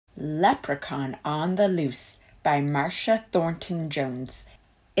Leprechaun on the Loose by Marcia Thornton Jones.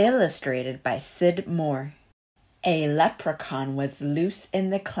 Illustrated by Cyd Moore. A leprechaun was loose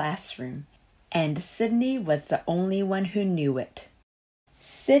in the classroom, and Sydney was the only one who knew it.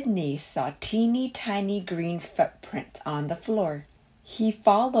 Sydney saw teeny tiny green footprints on the floor. He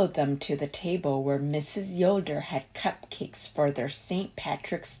followed them to the table where Mrs. Yoder had cupcakes for their St.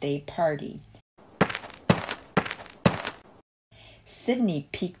 Patrick's Day party. Sydney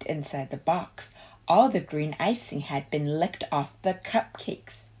peeked inside the box. All the green icing had been licked off the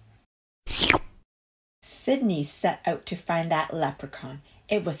cupcakes. Sydney set out to find that leprechaun.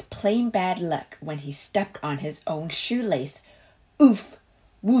 It was plain bad luck when he stepped on his own shoelace. Oof!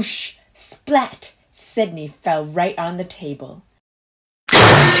 Whoosh! Splat! Sydney fell right on the table.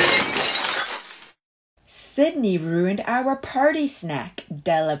 Sydney ruined our party snack,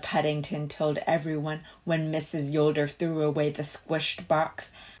 Della Puddington told everyone when Mrs. Yoder threw away the squished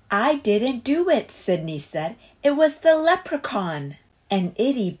box. I didn't do it, Sydney said. It was the leprechaun. An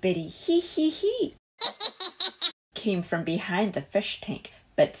itty-bitty hee-hee-hee came from behind the fish tank,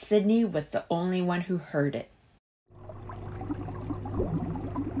 but Sydney was the only one who heard it.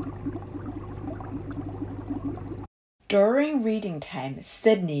 During reading time,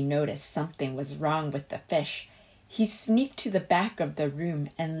 Sydney noticed something was wrong with the fish. He sneaked to the back of the room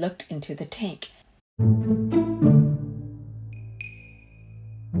and looked into the tank.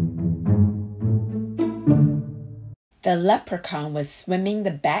 The leprechaun was swimming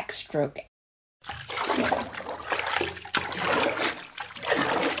the backstroke.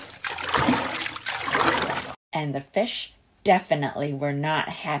 And the fish definitely were not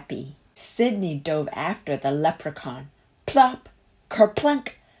happy. Sydney dove after the leprechaun. Plop,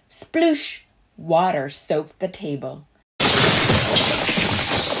 kerplunk, sploosh! Water soaked the table.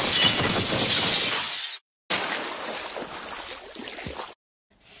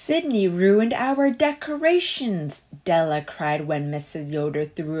 Sydney ruined our decorations, Della cried when Mrs. Yoder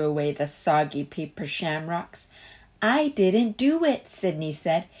threw away the soggy paper shamrocks. I didn't do it, Sydney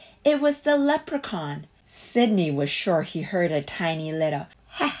said. It was the leprechaun. Sydney was sure he heard a tiny little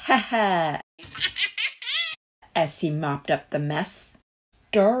ha ha ha as he mopped up the mess.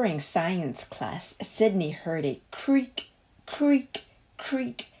 During science class, Sydney heard a creak, creak,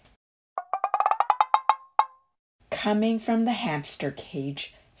 creak coming from the hamster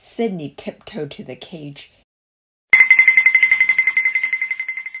cage. Sydney tiptoed to the cage.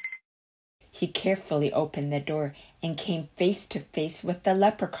 He carefully opened the door and came face to face with the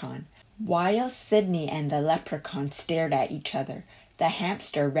leprechaun. While Sydney and the leprechaun stared at each other, the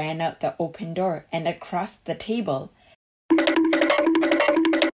hamster ran out the open door and across the table.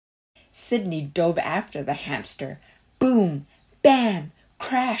 Sydney dove after the hamster. Boom! Bam!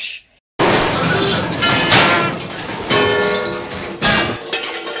 Crash!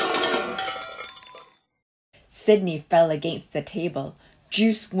 Sydney fell against the table.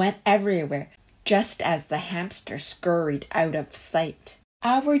 Juice went everywhere, just as the hamster scurried out of sight.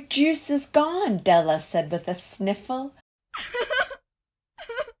 Our juice is gone, Della said with a sniffle.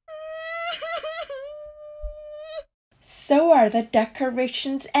 So are the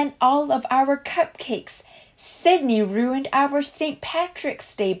decorations and all of our cupcakes. Sydney ruined our St.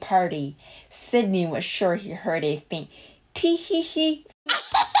 Patrick's Day party. Sydney was sure he heard a faint tee-hee-hee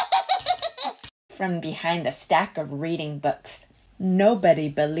from behind the stack of reading books. Nobody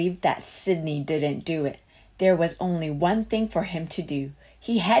believed that Sydney didn't do it. There was only one thing for him to do.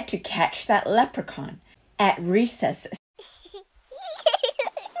 He had to catch that leprechaun. At recess,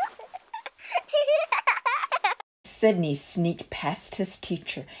 Sydney sneaked past his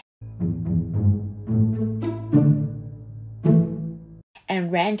teacher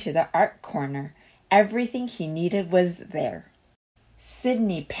and ran to the art corner. Everything he needed was there.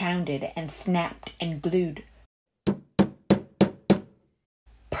 Sydney pounded and snapped and glued.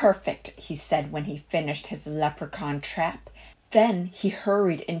 Perfect, he said when he finished his leprechaun trap. Then he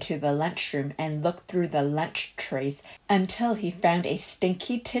hurried into the lunchroom and looked through the lunch trays until he found a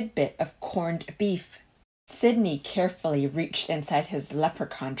stinky tidbit of corned beef. Sydney carefully reached inside his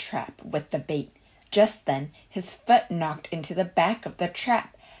leprechaun trap with the bait. Just then, his foot knocked into the back of the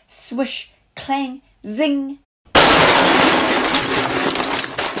trap. Swish, clang, zing!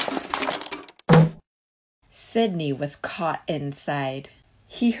 Sydney was caught inside.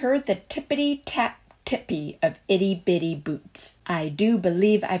 He heard the tippity-tap-tippy of itty-bitty boots. I do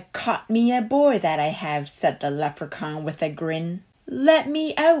believe I've caught me a boy, that I have, said the leprechaun with a grin. Let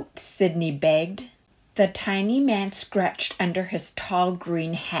me out, Sydney begged. The tiny man scratched under his tall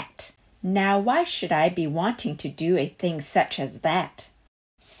green hat. Now why should I be wanting to do a thing such as that?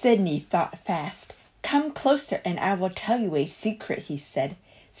 Sydney thought fast. Come closer and I will tell you a secret, he said.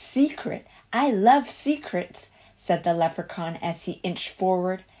 Secret? I love secrets, said the leprechaun as he inched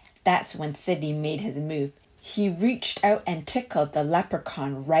forward. That's when Cydney made his move. He reached out and tickled the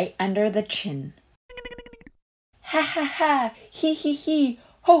leprechaun right under the chin. Ha ha ha! Hee hee hee!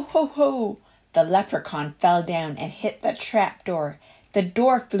 Ho ho ho! The leprechaun fell down and hit the trap door. The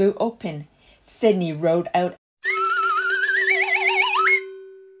door flew open. Cydney rode out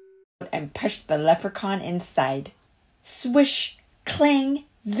and pushed the leprechaun inside. Swish! Clang!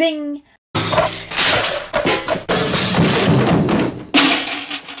 Zing!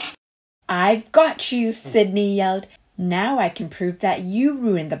 I've got you, Cydney yelled. Now I can prove that you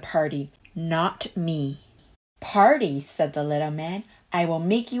ruined the party, not me. Party, said the little man. I will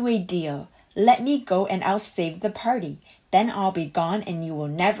make you a deal. Let me go and I'll save the party. Then I'll be gone and you will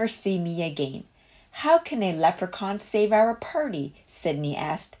never see me again. How can a leprechaun save our party? Cydney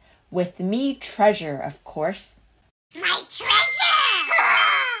asked. With me treasure, of course. My treasure!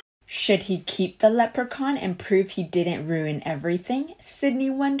 Should he keep the leprechaun and prove he didn't ruin everything? Cydney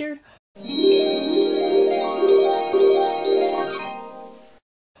wondered.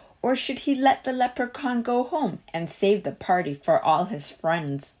 Or should he let the leprechaun go home and save the party for all his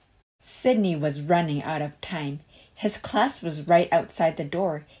friends? Cydney was running out of time. His class was right outside the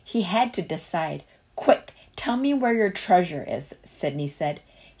door. He had to decide. Quick, tell me where your treasure is, Cydney said.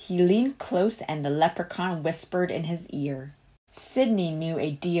 He leaned close and the leprechaun whispered in his ear. Cydney knew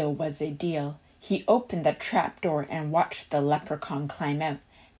a deal was a deal. He opened the trapdoor and watched the leprechaun climb out.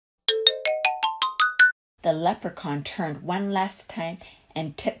 The leprechaun turned one last time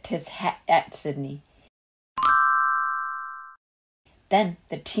and tipped his hat at Cydney. Then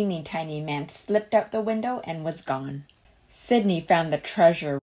the teeny tiny man slipped out the window and was gone. Cydney found the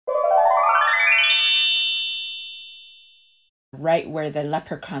treasure right where the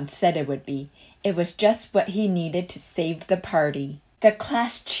leprechaun said it would be. It was just what he needed to save the party. The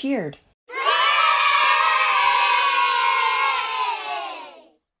class cheered.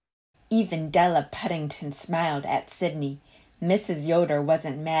 Even Della Puddington smiled at Cydney. Mrs. Yoder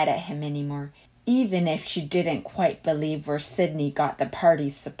wasn't mad at him anymore, even if she didn't quite believe where Cydney got the party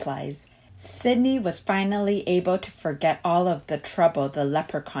supplies. Cydney was finally able to forget all of the trouble the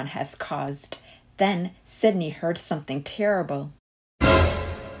leprechaun has caused. Then Cydney heard something terrible.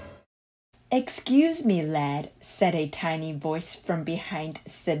 Excuse me, lad, said a tiny voice from behind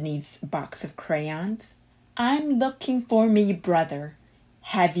Cydney's box of crayons. I'm looking for me brother.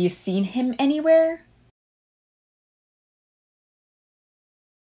 Have you seen him anywhere?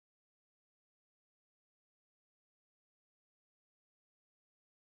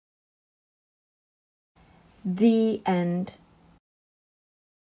 The end.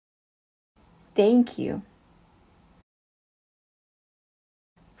 Thank you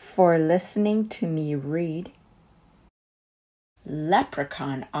for listening to me read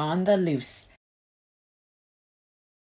Leprechaun on the Loose